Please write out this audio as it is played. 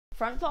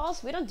front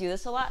falls, we don't do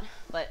this a lot,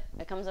 but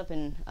it comes up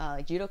in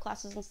like judo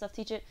classes and stuff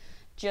teach it.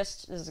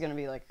 This is going to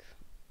be like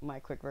my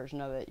quick version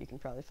of it. You can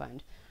probably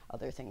find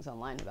other things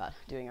online about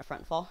doing a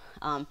front fall.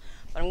 But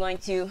I'm going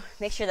to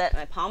make sure that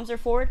my palms are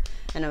forward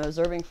and I'm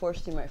absorbing force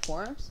through my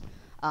forearms.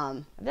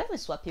 I've definitely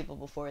swept people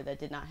before that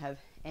did not have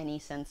any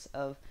sense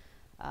of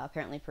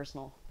apparently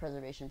personal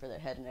preservation for their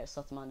head, and I just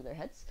swept them onto their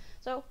heads.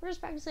 So we're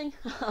just practicing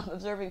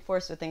absorbing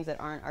force with things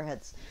that aren't our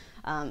heads.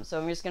 So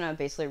I'm just going to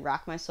basically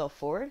rock myself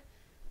forward,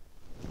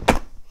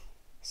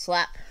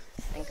 slap,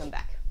 and come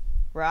back.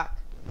 Rock,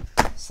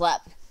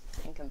 slap,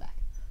 and come back.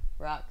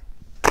 Rock,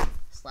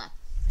 slap,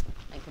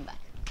 and come back.